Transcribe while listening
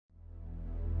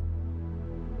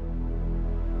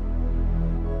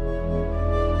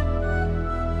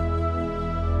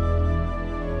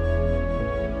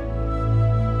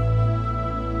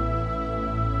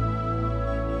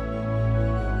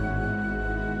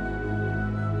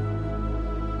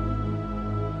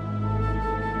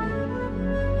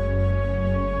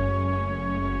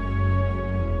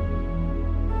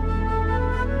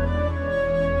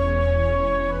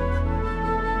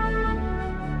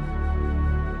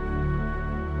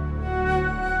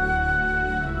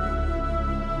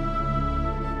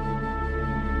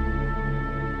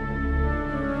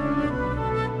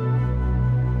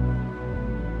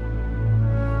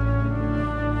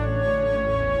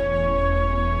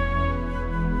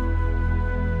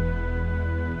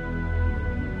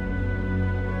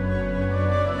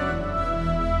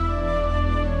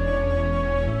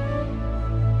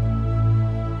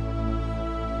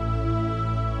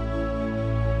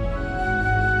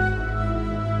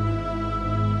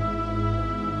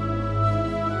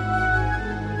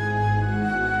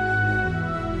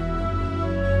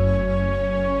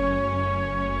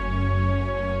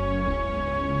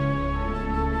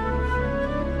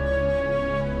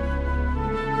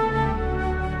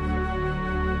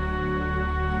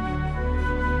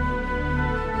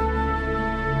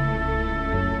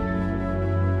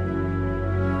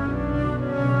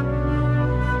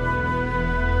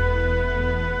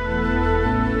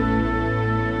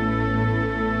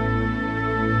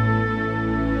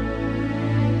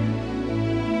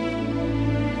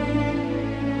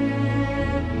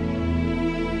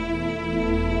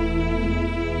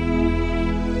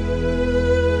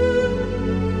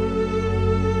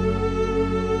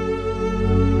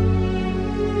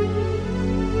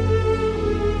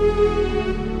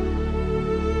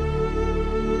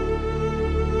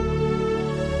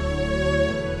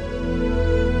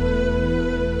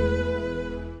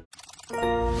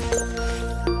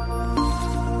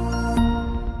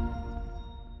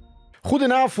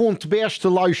Goedenavond, beste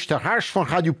luisteraars van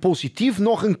Radio Positief.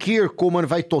 Nog een keer komen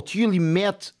wij tot jullie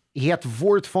met het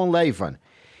woord van leven.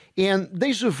 En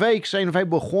deze week zijn wij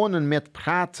begonnen met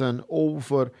praten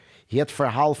over het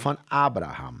verhaal van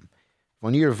Abraham.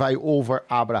 Wanneer wij over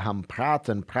Abraham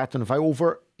praten, praten wij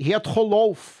over het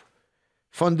geloof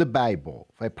van de Bijbel.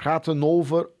 Wij praten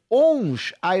over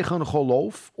ons eigen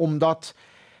geloof, omdat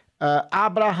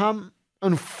Abraham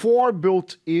een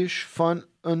voorbeeld is van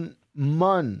een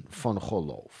man van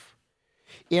geloof.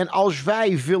 En als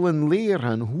wij willen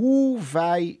leren hoe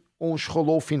wij ons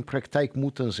geloof in praktijk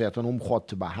moeten zetten om God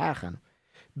te behagen,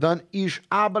 dan is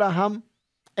Abraham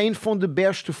een van de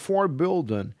beste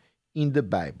voorbeelden in de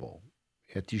Bijbel.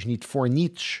 Het is niet voor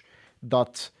niets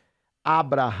dat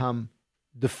Abraham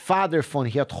de vader van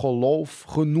het geloof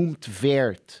genoemd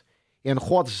werd. En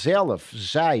God zelf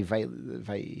zei,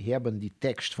 wij hebben die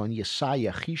tekst van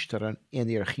Jesaja gisteren en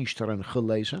eergisteren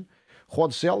gelezen.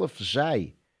 God zelf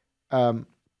zei,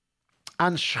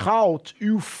 aanschouwt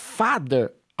uw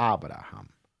vader Abraham.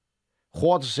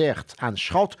 God zegt,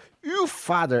 aanschouwt uw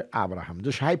vader Abraham.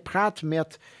 Dus hij praat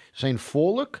met zijn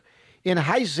volk en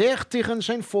hij zegt tegen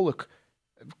zijn volk,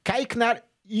 kijk naar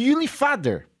jullie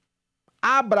vader,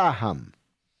 Abraham.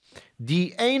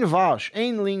 Die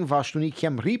eenling was toen ik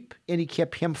hem riep en ik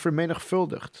heb hem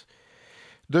vermenigvuldigd.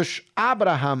 Dus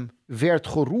Abraham werd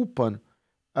geroepen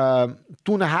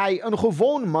toen hij een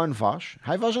gewoon man was.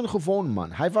 Hij was een gewoon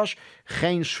man. Hij was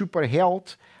geen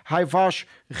superheld. Hij was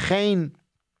geen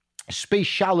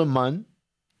speciale man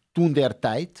toen der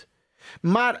tijd.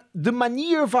 Maar de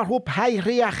manier waarop hij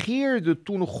reageerde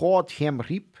toen God hem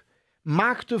riep,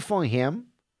 maakte van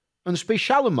hem een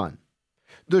speciale man.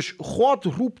 Dus God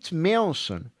roept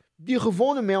mensen die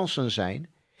gewone mensen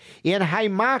zijn. En hij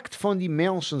maakt van die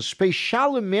mensen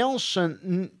speciale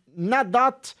mensen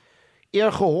nadat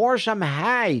er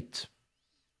gehoorzaamheid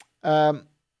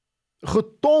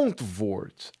getoond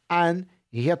wordt aan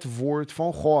het woord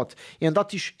van God. En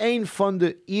dat is een van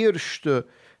de eerste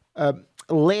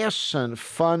lessen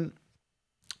van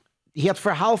het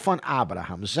verhaal van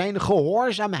Abraham. Zijn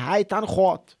gehoorzaamheid aan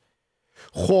God.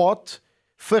 God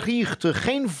verrichtte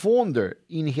geen wonder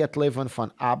in het leven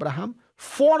van Abraham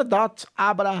voordat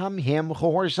Abraham hem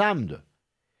gehoorzaamde.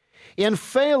 En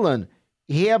velen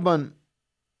hebben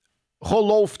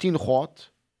geloofd in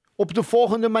God op de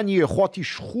volgende manier. God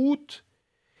is goed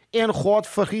en God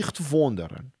verricht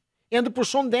wonderen. En de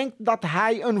persoon denkt dat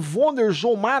hij een wonder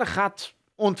zomaar gaat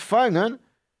ontvangen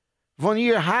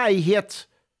wanneer hij het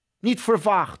niet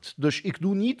verwacht. Dus ik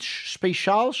doe niets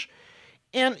speciaals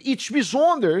en iets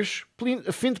bijzonders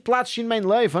vindt plaats in mijn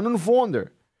leven, een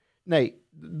wonder. Nee,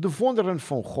 de wonderen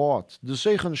van God, de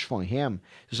zegens van hem,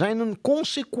 zijn een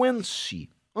consequentie,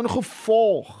 een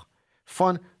gevolg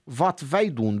van wat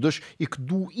wij doen. Dus ik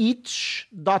doe iets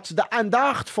dat de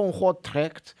aandacht van God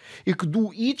trekt. Ik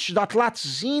doe iets dat laat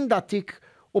zien dat ik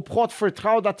op God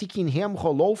vertrouw, dat ik in hem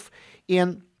geloof.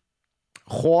 En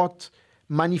God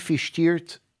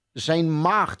manifesteert zijn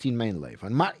macht in mijn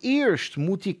leven. Maar eerst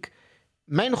moet ik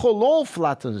mijn geloof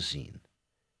laten zien.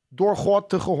 Door God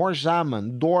te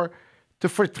gehoorzamen. Door te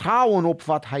vertrouwen op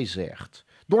wat hij zegt.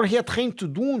 Door hetgeen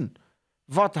te doen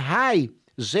wat hij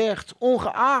zegt,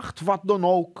 ongeacht wat dan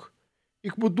ook.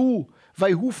 Ik bedoel,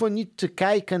 wij hoeven niet te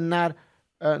kijken naar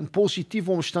een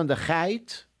positieve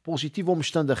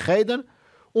omstandigheden,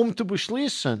 om te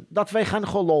beslissen dat wij gaan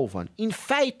geloven. In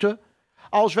feite,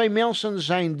 als wij mensen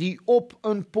zijn die op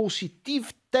een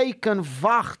positief teken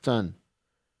wachten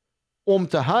om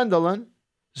te handelen,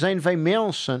 zijn wij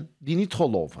mensen die niet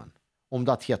geloven.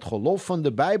 Omdat het geloof van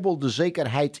de Bijbel de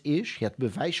zekerheid is, het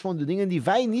bewijs van de dingen die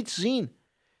wij niet zien.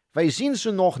 Wij zien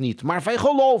ze nog niet, maar wij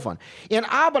geloven. En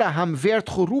Abraham werd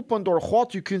geroepen door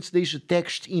God. U kunt deze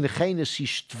tekst in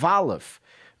Genesis 12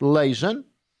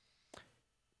 lezen.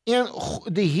 En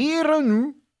de Heere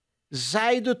nu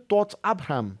zeide tot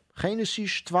Abram.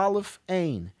 Genesis 12,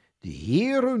 1. De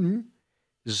Heere nu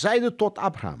zeide tot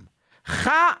Abram.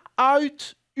 Ga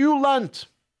uit uw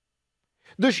land.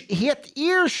 Dus het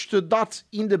eerste dat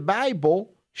in de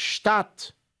Bijbel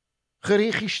staat,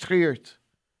 geregistreerd.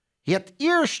 Het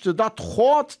eerste dat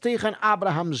God tegen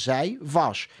Abraham zei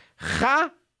was,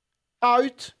 ga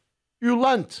uit uw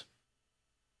land.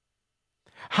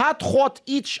 Had God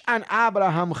iets aan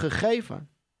Abraham gegeven?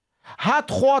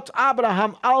 Had God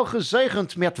Abraham al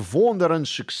gezegend met wonderen,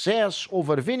 succes,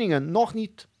 overwinningen? Nog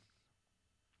niet.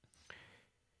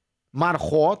 Maar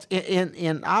God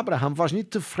en Abraham was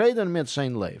niet tevreden met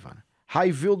zijn leven.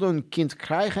 Hij wilde een kind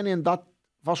krijgen en dat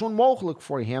was onmogelijk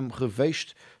voor hem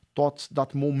geweest tot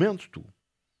dat moment toe.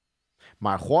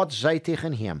 Maar God zei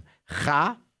tegen hem,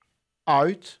 ga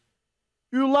uit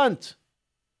uw land.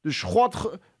 Dus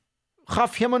God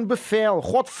gaf hem een bevel.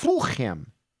 God vroeg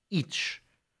hem iets.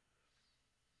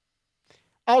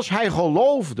 Als hij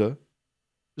geloofde,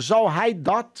 zou hij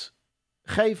dat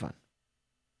geven.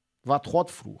 Wat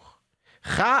God vroeg.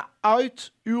 Ga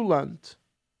uit uw land.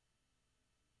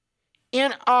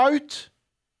 En uit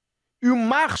uw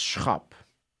maagschap.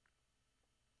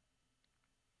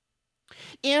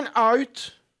 En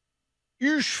uit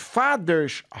uw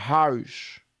vaders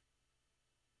huis.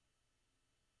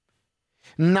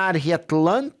 Naar het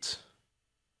land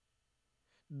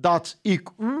dat ik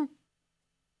u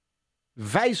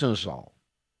wijzen zal.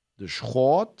 Dus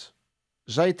God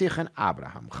zei tegen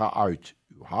Abraham, ga uit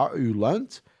uw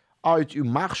land, uit uw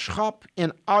maagschap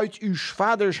en uit uw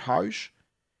vaders huis,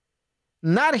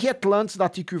 naar het land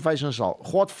dat ik u wijzen zal.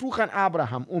 God vroeg aan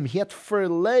Abraham om het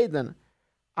verleden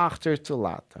achter te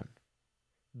laten,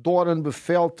 door een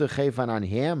bevel te geven aan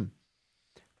hem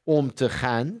om te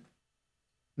gaan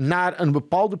naar een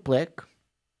bepaalde plek.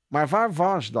 Maar waar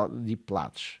was die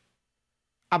plaats?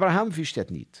 Abraham wist het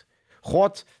niet.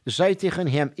 God zei tegen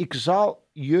hem, ik zal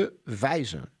je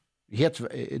wijzen,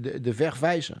 de weg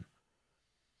wijzen.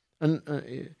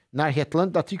 Naar het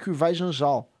land dat ik u wijzen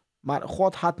zal. Maar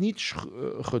God had niets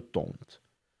getoond.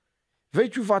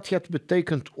 Weet u wat het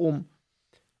betekent om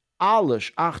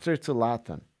alles achter te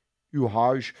laten? Uw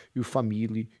huis, uw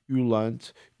familie, uw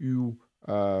land, uw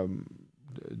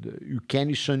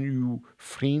kennissen, uw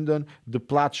vrienden, de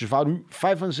plaats waar u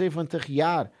 75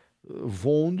 jaar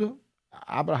woonde.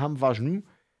 Abraham was nu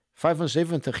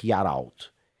 75 jaar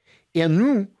oud. En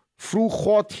nu vroeg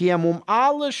God hem om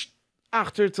alles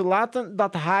achter te laten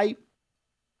dat hij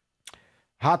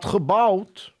had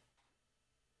gebouwd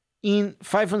in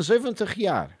 75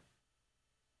 jaar.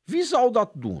 Wie zou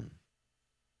dat doen?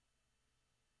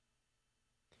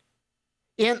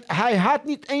 En hij had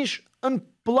niet eens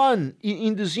een plan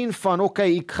in de zin van, oké,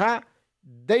 ik ga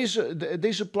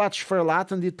deze plaats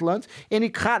verlaten, dit land, en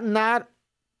ik ga naar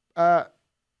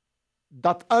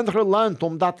dat andere land,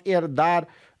 omdat er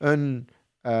daar een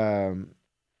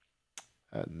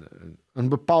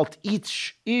bepaald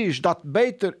iets is dat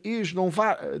beter is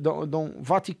dan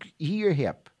wat ik hier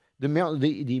heb.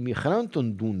 Die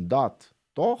migranten doen dat,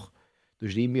 toch?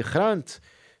 Dus die immigrant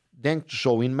denkt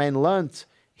zo, in mijn land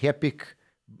heb ik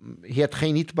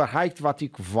hetgeen niet bereikt wat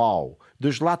ik wou.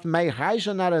 Dus laat mij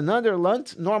reizen naar een ander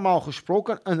land, normaal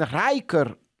gesproken een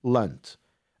rijker land.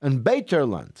 Een beter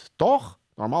land, toch?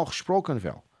 Normaal gesproken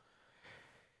wel.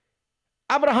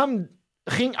 Abraham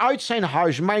ging uit zijn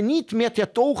huis, maar niet met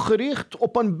het oog gericht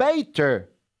op een beter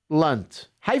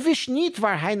land. Hij wist niet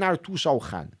waar hij naartoe zou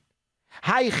gaan.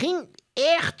 Hij ging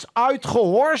echt uit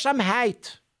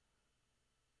gehoorzaamheid.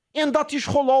 En dat is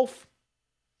geloof.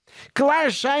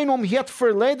 Klaar zijn om het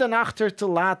verleden achter te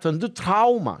laten, de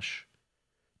trauma's,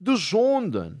 de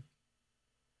zonden,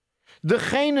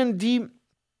 degenen die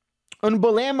een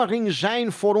belemmering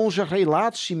zijn voor onze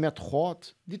relatie met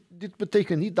God. Dit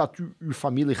betekent niet dat u uw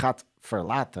familie gaat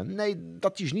verlaten. Nee,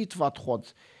 dat is niet wat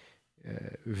God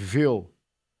wil.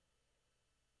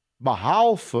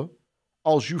 Behalve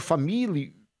als uw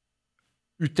familie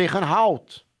u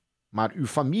tegenhoudt. Maar uw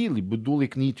familie bedoel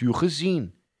ik niet uw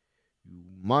gezin.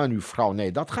 Uw man, uw vrouw.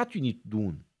 Nee, dat gaat u niet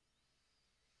doen.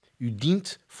 U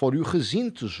dient voor uw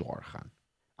gezin te zorgen.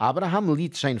 Abraham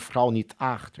liet zijn vrouw niet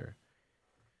achter.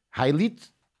 Hij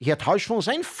liet het huis van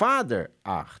zijn vader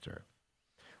achter.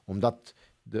 Omdat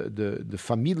de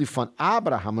familie van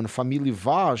Abraham een familie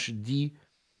was die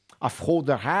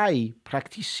afgoderij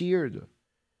praktiseerde.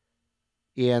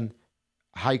 En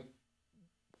hij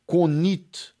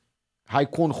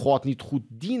kon God niet goed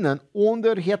dienen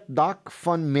onder het dak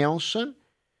van mensen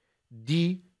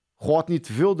die God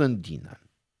niet wilden dienen.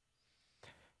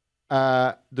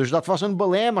 Dus dat was een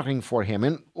belemmering voor hem.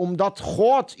 En omdat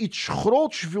God iets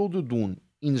groots wilde doen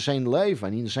in zijn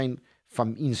leven,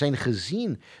 in zijn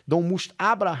gezin, dan moest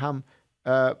Abraham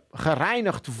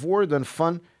gereinigd worden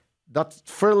van dat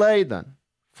verleden,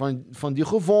 van die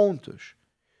gewoontes.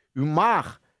 U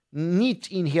mag niet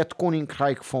in het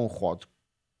koninkrijk van God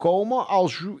komen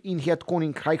als u in het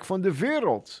koninkrijk van de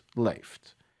wereld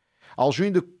leeft. Als u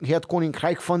in het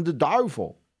koninkrijk van de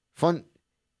duivel, van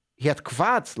het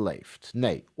kwaad leeft.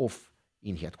 Nee, of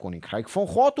in het koninkrijk van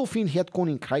God of in het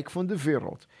koninkrijk van de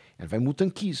wereld. En wij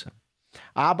moeten kiezen.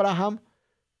 Abraham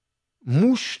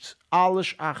moest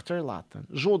alles achterlaten,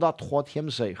 zodat God hem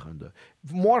zegende.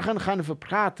 Morgen gaan we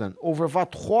praten over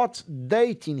wat God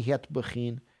deed in het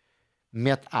begin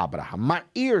met Abraham. Maar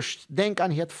eerst denk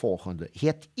aan het volgende.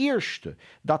 Het eerste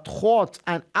dat God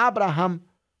aan Abraham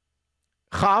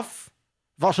gaf,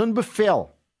 was een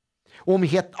bevel. om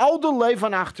het oude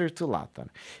leven achter te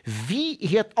laten. Wie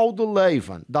het oude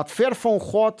leven, dat ver van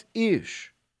God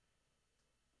is,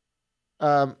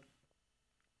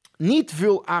 niet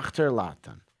wil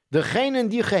achterlaten. Degenen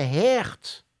die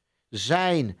gehecht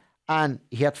zijn aan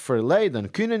het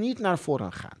verleden, kunnen niet naar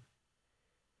voren gaan.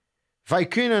 Wij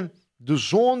kunnen de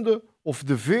zonde of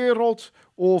de wereld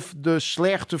of de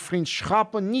slechte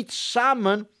vriendschappen niet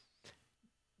samen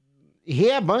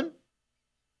hebben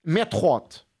met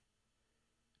God.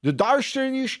 De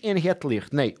duisternis en het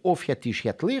licht. Nee, of het is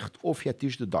het licht of het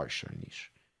is de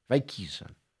duisternis. Wij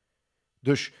kiezen.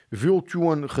 Dus wilt u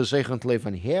een gezegend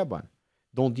leven hebben,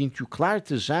 dan dient u klaar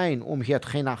te zijn om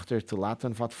hetgeen achter te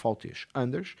laten wat fout is.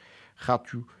 Anders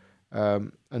gaat u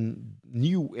een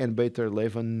nieuw en beter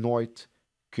leven nooit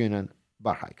kunnen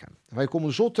bereiken. Wij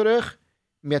komen zo terug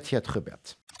met het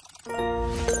gebed.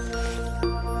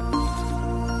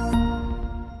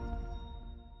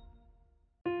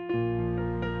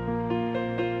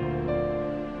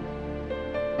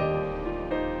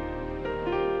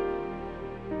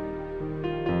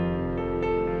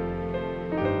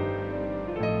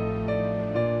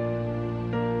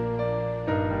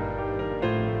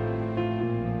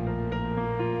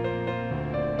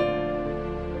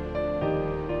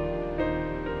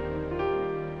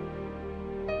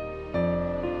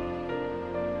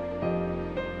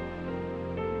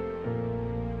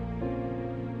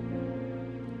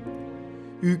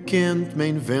 U kent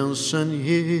mijn wensen,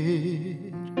 Heer.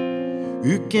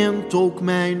 U kent ook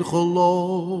mijn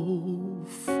geloof.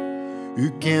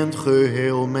 U kent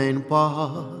geheel mijn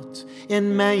pad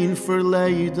en mijn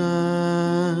verleden.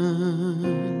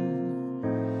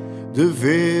 De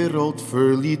wereld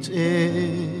verliet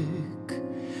ik,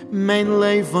 mijn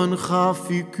leven gaf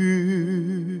ik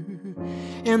u.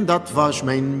 En dat was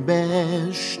mijn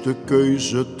beste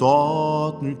keuze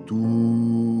tot nu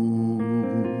toe.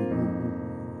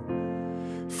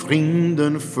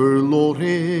 Vrienden verloor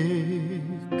ik,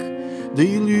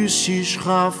 de illusies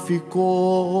gaf ik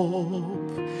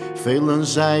op. Velen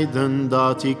zeiden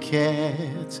dat ik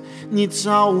het niet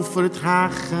zou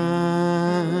verdragen.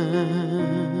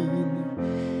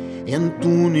 En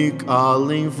toen ik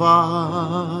alleen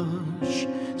was,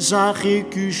 zag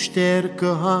ik uw sterke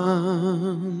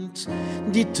hand,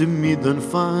 die te midden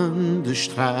van de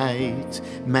strijd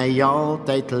mij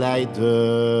altijd leidde.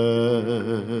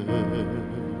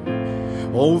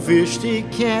 O, wist ik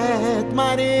het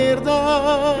maar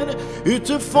eerder, u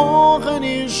te volgen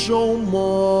is zo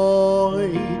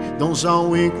mooi, dan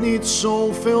zou ik niet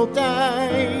zoveel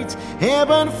tijd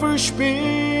hebben verspild.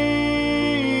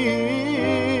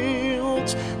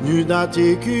 Nu dat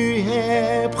ik u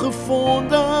heb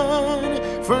gevonden,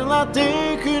 verlaat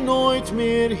ik u nooit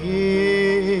meer,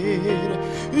 Heer.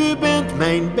 U bent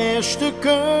mijn beste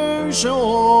keuze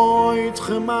ooit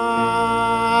gemaakt.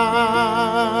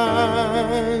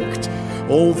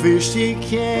 O, wist ik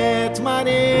het maar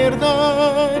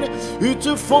eerder, u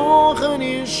te volgen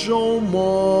is zo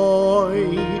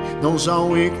mooi, dan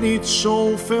zou ik niet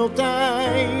zoveel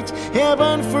tijd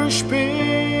hebben verspild.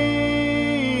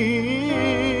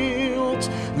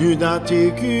 Nu dat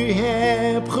ik u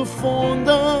heb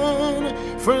gevonden,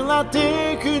 verlaat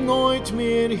ik u nooit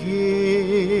meer,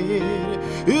 Heer.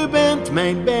 U bent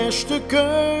mijn beste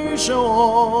keuze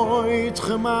ooit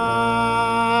gemaakt.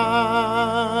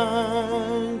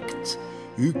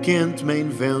 U kent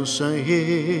mijn wensen,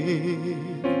 Heer.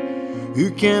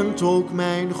 U kent ook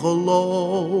mijn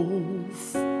geloof.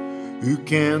 U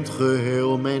kent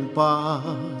geheel mijn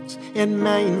pad en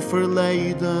mijn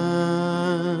verleden.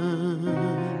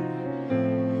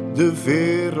 De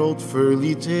wereld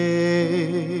verliet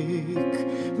ik,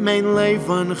 mijn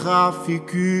leven gaf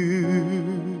ik u.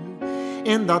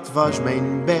 En dat was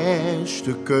mijn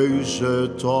beste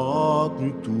keuze tot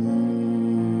nu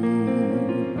toe.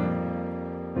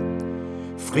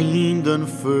 Vrienden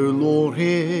verloor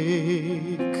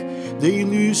ik, de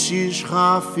illusies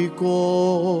gaf ik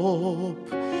op.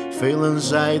 Velen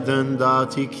zeiden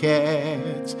dat ik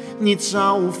het niet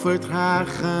zou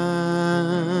verdragen.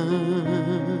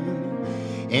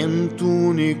 En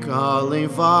toen ik alleen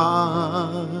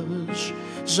was,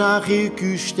 zag ik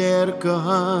uw sterke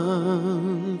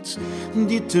hand,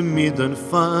 die te midden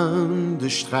van de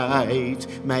strijd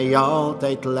mij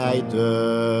altijd leidde.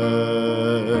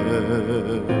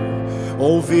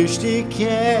 O, wist ik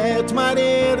het maar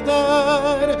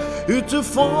eerder, u te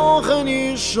volgen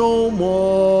is zo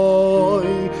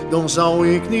mooi, dan zou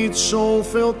ik niet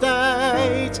zoveel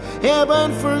tijd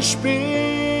hebben verspild.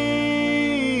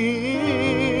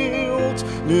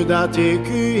 Nu dat ik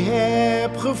u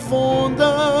heb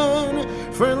gevonden,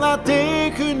 verlaat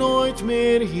ik u nooit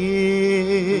meer,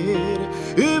 Heer.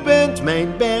 U bent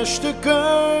bent mijn beste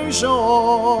keuze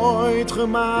ooit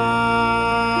gemaakt.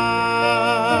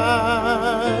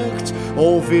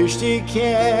 Al wist ik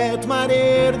het maar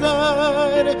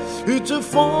eerder, u te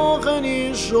volgen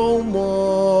is zo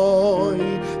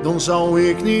mooi. Dan zou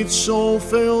ik niet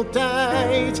zoveel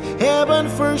tijd hebben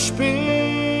verspild.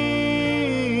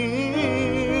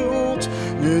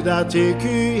 Nu dat ik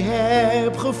u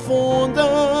heb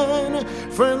gevonden,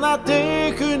 verlaat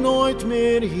ik u nooit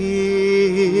meer,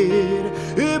 Heer.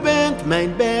 U bent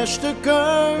mijn beste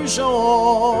keuze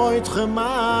ooit gemaakt.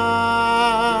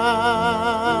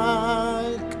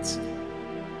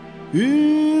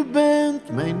 U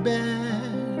bent mijn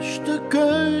beste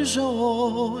keuze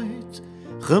ooit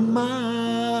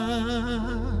gemaakt.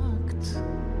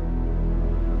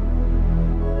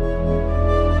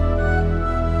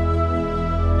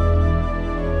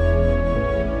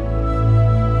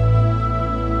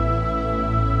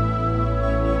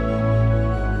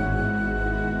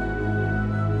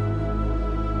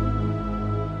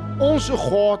 Onze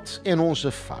God en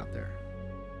onze Vader.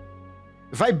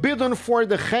 Wij bidden voor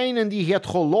degenen die het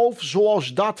geloof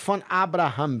zoals dat van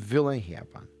Abraham willen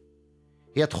hebben.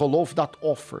 Het geloof dat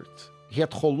offert.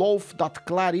 Het geloof dat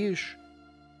klaar is.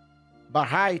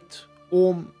 Bereid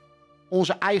om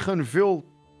onze eigen wil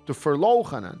te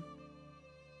verloochenen.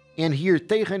 En hier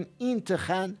tegen in te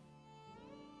gaan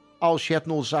als het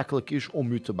noodzakelijk is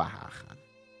om u te behagen.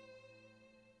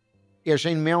 Er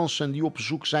zijn mensen die op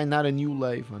zoek zijn naar een nieuw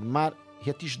leven, maar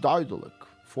het is duidelijk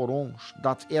voor ons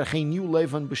dat er geen nieuw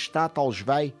leven bestaat als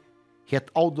wij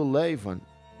het oude leven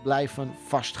blijven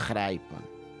vastgrijpen.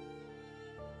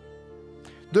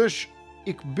 Dus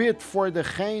ik bid voor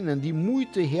degenen die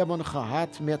moeite hebben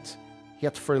gehad met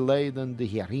het verleden, de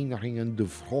herinneringen, de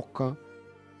wrokken,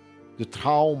 de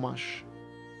trauma's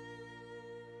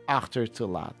achter te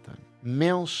laten.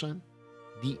 Mensen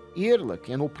die eerlijk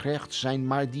en oprecht zijn,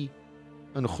 maar die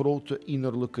een grote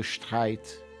innerlijke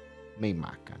strijd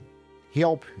meemaken.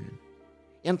 Help hun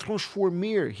en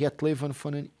transformeer het leven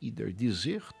van een ieder die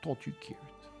zich tot u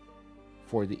keert.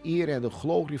 Voor de eer en de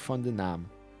glorie van de naam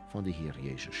van de Heer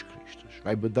Jezus Christus.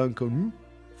 Wij bedanken u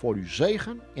voor uw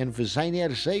zegen en we zijn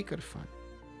er zeker van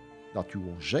dat u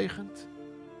ons zegent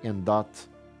en dat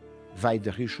wij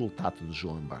de resultaten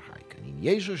zullen bereiken. In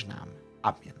Jezus' naam.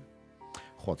 Amen.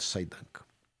 God zij dank.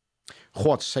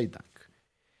 God zij dank.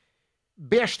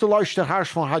 Beste luisteraars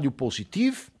van Radio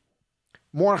Positief,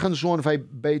 morgen zullen wij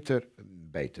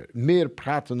meer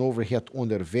praten over het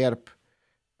onderwerp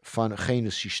van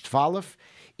Genesis 12.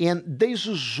 En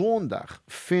deze zondag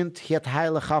vindt het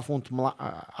heilige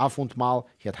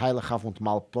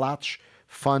avondmaal plaats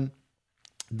van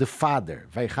de Vader.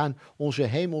 Wij gaan onze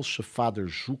hemelse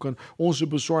Vader zoeken, onze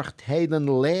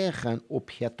bezorgdheden leggen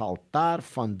op het altaar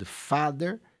van de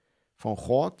Vader, van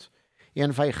God.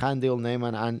 En wij gaan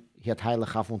deelnemen aan het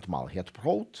heilige avondmaal. Het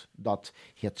brood, dat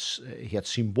het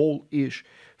symbool is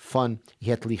van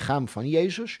het lichaam van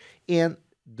Jezus. En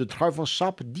de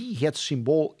druivensap, die het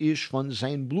symbool is van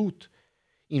zijn bloed.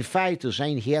 In feite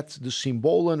zijn het de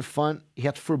symbolen van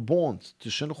het verbond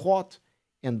tussen God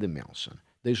en de mensen.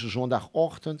 Deze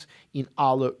zondagochtend in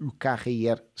alle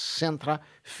UKGR-centra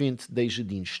vindt deze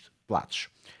dienst plaats.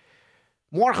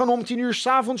 Morgen om 10 uur 's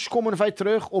avonds komen wij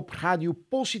terug op Radio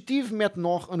Positief met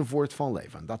nog een woord van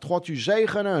leven. Dat God u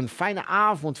zegene, een fijne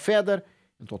avond verder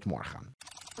en tot morgen.